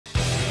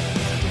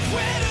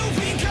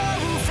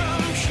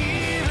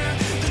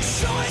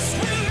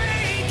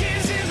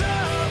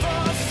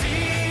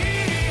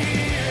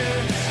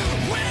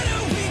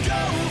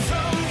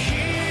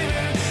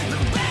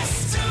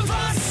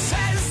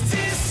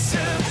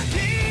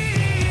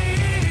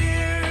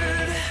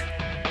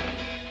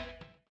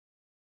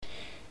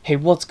Hey,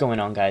 what's going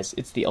on, guys?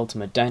 It's the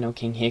Ultimate Dino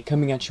King here,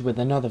 coming at you with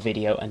another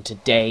video, and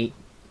today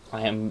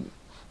I am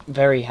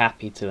very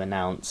happy to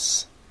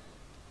announce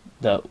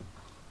that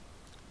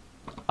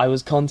I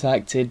was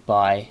contacted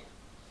by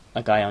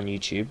a guy on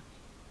YouTube,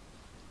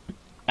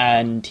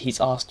 and he's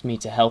asked me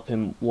to help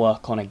him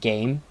work on a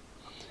game,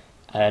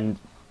 and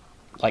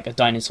like a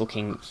Dinosaur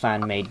King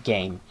fan-made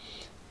game,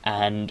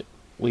 and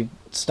we've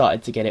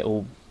started to get it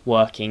all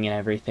working and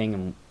everything,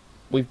 and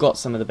we've got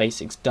some of the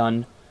basics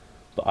done.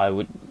 But I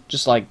would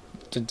just like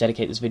to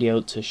dedicate this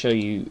video to show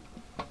you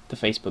the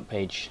Facebook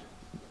page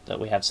that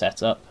we have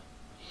set up.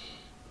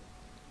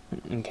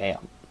 Okay,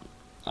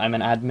 I'm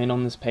an admin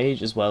on this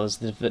page as well as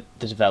the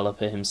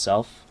developer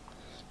himself,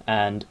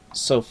 and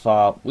so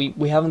far we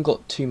haven't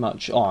got too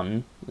much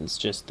on. It's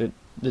just that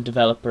the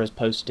developer has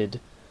posted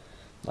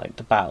like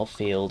the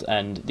battlefield,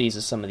 and these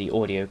are some of the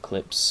audio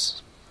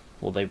clips,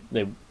 well they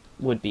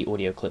would be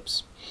audio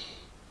clips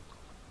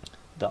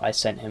that I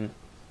sent him,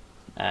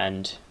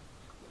 and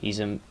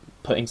he's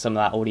putting some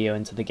of that audio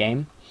into the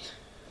game.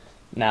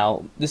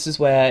 Now, this is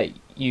where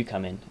you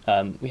come in.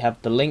 We have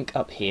the link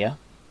up here.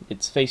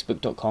 It's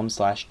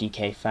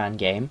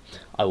facebook.com/dkfangame.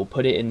 I will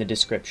put it in the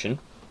description.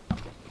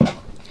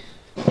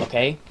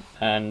 Okay,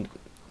 and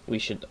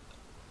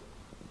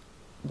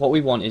what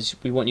we want is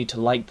we want you to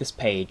like this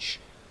page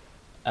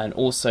and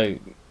also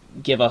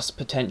give us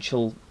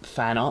potential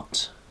fan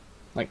art,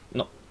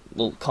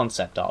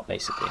 concept art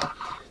basically,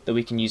 that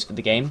we can use for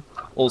the game.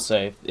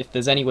 Also, if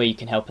there's any way you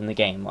can help in the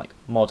game, like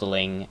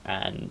modeling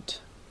and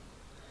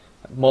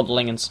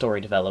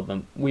story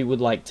development, we would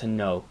like to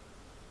know.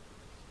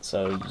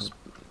 So just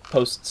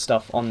post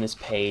stuff on this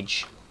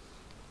page,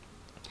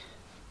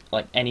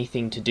 like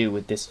anything to do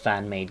with this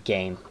fan-made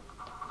game.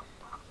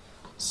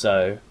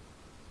 So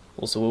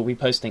also we'll be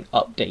posting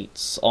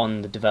updates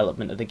on the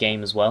development of the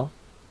game as well.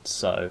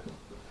 So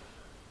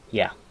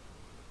yeah.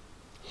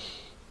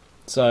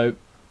 So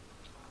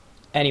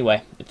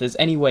anyway, if there's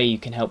any way you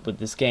can help with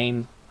this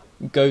game,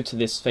 go to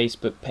this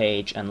Facebook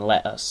page and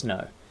let us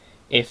know.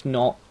 If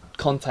not,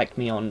 contact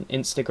me on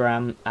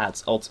Instagram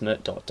at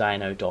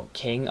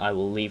ultimate.dino.king. I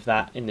will leave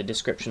that in the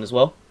description as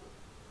well.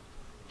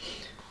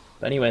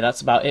 But anyway,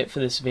 that's about it for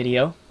this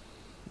video,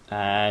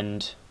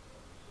 and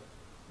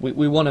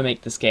we want to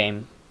make this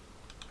game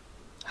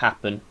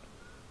happen.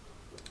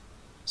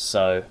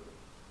 So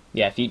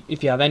yeah,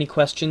 if you have any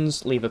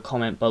questions, leave a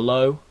comment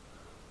below,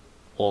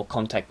 or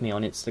contact me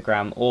on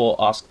Instagram, or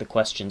ask the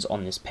questions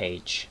on this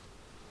page.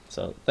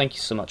 So thank you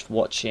so much for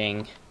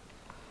watching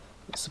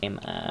this game,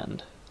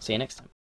 and see you next time.